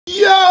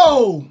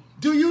Yo,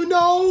 do you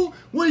know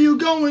where you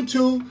going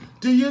to?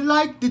 Do you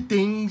like the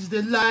things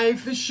that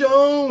life is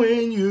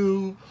showing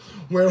you?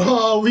 Where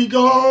are we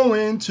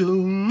going to?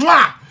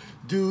 Mwah!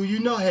 Do you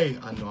know? Hey,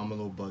 I know I'm a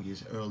little buggy.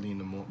 It's early in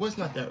the morning. Well, it's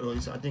not that early,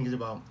 so I think it's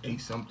about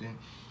 8 something.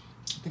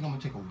 I think I'm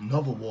gonna take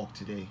another walk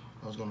today.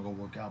 I was gonna go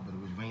work out, but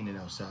it was raining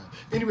outside.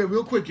 Anyway,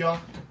 real quick, y'all.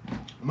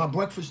 My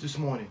breakfast this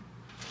morning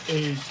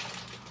is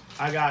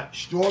I got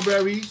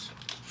strawberries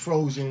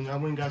frozen. I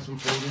went and got some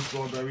frozen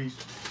strawberries.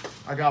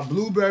 I got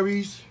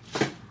blueberries.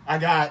 I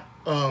got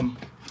a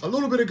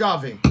little bit of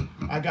agave.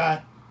 I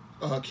got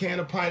a can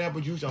of pineapple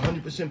juice,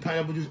 100%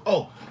 pineapple juice.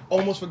 Oh,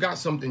 almost forgot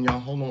something, y'all.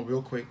 Hold on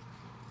real quick.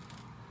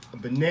 A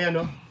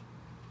banana.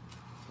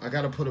 I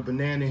got to put a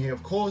banana in here,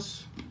 of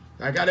course.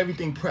 I got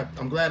everything prepped.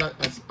 I'm glad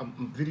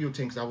I'm videotaping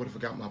because I would have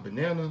forgot my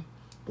banana.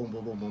 Boom,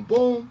 boom, boom, boom,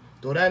 boom.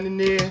 Throw that in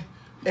there.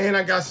 And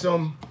I got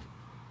some,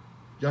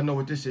 y'all know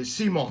what this is,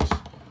 sea moss.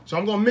 So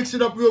I'm going to mix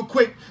it up real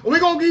quick. And we're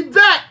going to get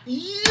back.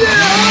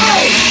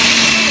 Yeah!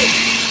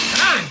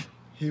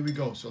 Here we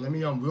go. So let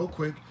me real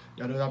quick.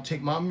 Now that I'll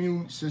take my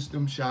immune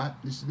system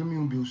shot. This is the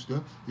immune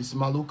booster. This is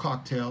my little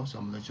cocktail. So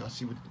I'm going to let y'all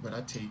see what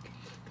I take.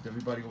 Because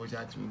everybody always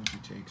asks me what you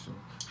take. So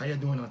how y'all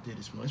doing out there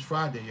this morning? It's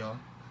Friday, y'all.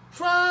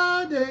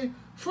 Friday,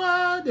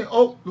 Friday.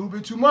 Oh, a little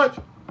bit too much.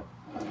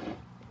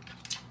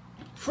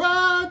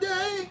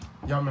 Friday.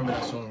 Y'all remember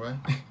that song, right?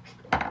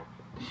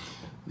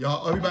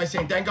 Y'all, everybody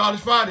saying, thank God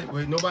it's Friday.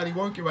 Wait, nobody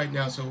working right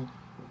now, so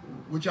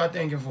what y'all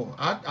thanking for?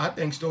 I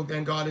think still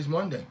thank God it's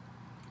Monday.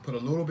 Put a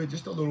little bit,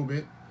 just a little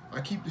bit.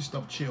 I keep this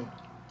stuff chilled.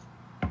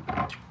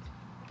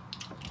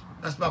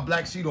 That's my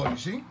black seed oil, you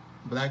see?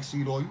 Black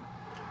seed oil.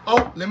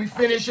 Oh, let me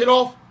finish it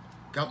off.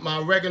 Got my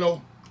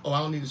oregano. Oh,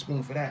 I don't need a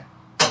spoon for that.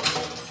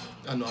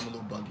 I know I'm a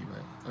little buggy,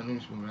 right? I don't need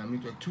a spoon for that. I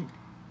need like two.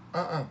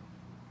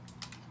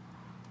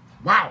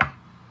 Wow.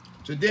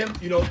 So then,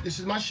 you know, this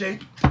is my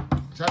shake.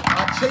 So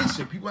I chase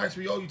it. People ask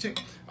me, oh, you take.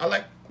 I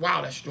like,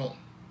 wow, that's strong.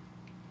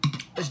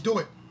 Let's do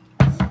it.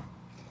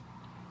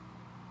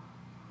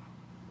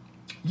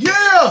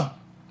 Yeah!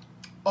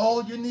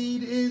 All you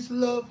need is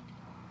love.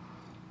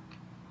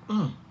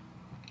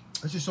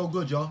 This is so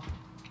good, y'all.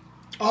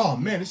 Oh,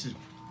 man, this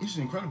is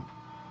incredible.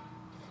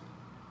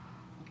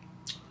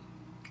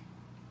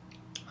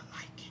 I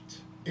like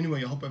it.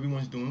 Anyway, I hope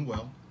everyone's doing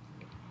well.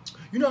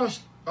 You know,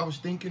 I was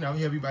thinking, I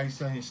hear everybody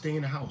saying, stay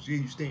in the house. Yeah,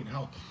 you stay in the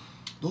house.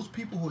 Those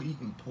people who are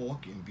eating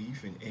pork and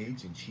beef and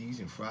eggs and cheese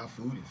and fried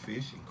food and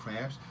fish and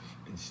crabs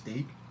and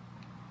steak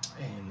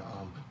and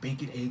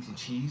bacon, eggs, and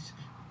cheese,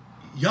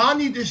 y'all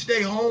need to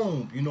stay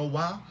home. You know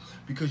why?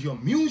 Because your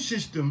immune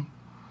system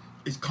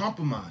is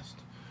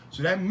compromised.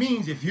 So that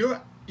means if you're,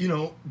 you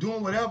know,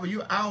 doing whatever,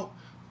 you're out,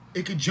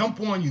 it could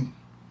jump on you.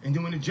 And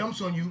then when it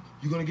jumps on you,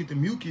 you're going to get the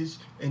mucus,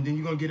 and then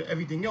you're going to get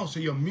everything else. So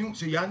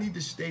so y'all need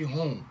to stay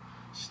home.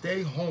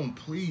 Stay home,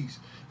 please.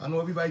 I know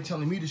everybody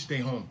telling me to stay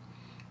home.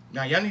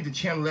 Now, y'all need to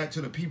channel that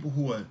to the people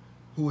who are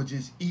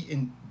just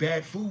eating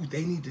bad food.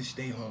 They need to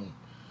stay home.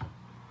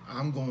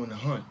 I'm going to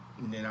hunt,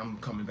 and then I'm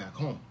coming back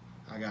home.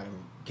 I got to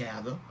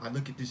gather. I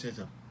look at this as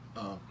a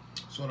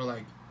sort of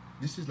like,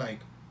 this is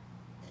like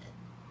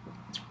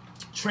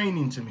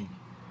training to me.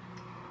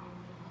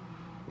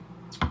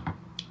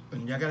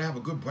 And y'all got to have a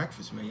good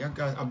breakfast, man. Y'all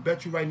got, I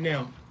bet you right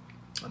now,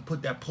 I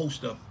put that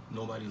post up,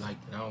 nobody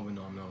liked it. I don't even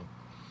know,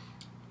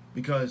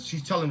 because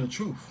she's telling the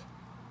truth.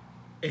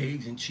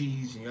 Eggs and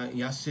cheese, and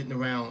y'all sitting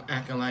around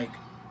acting like,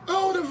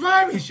 oh, the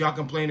virus. Y'all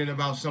complaining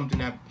about something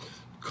that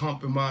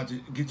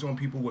compromises, gets on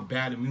people with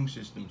bad immune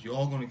systems. You're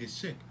all going to get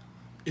sick.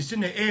 It's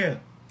in the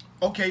air.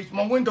 Okay,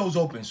 my window's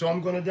open, so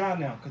I'm going to die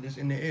now because it's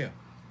in the air.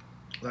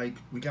 Like,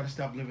 we got to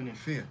stop living in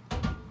fear.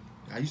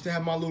 I used to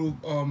have my little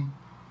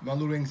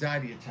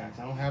anxiety attacks.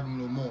 I don't have them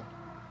no more.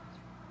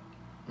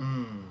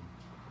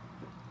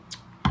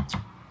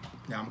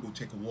 Now I'm going to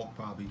take a walk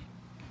probably.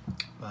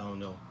 I don't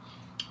know.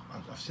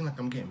 I feel like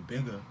I'm getting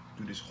bigger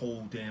through this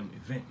whole damn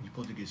event. You're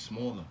supposed to get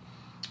smaller.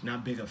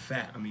 Not bigger,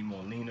 fat. I mean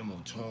more leaner, more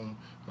toned.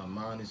 My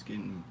mind is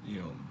getting, you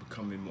know,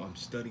 becoming more. I'm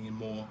studying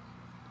more.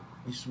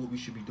 This is what we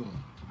should be doing.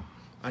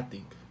 I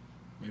think.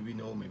 Maybe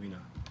no, maybe not.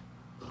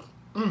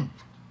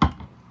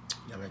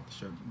 Y'all like the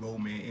shirt, Road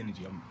Man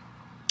Energy.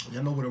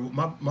 Y'all know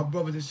what my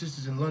brothers and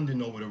sisters in London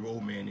know what a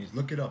Road Man is.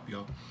 Look it up,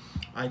 y'all.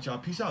 All right, y'all.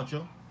 Peace out,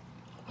 y'all.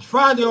 It's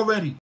Friday already.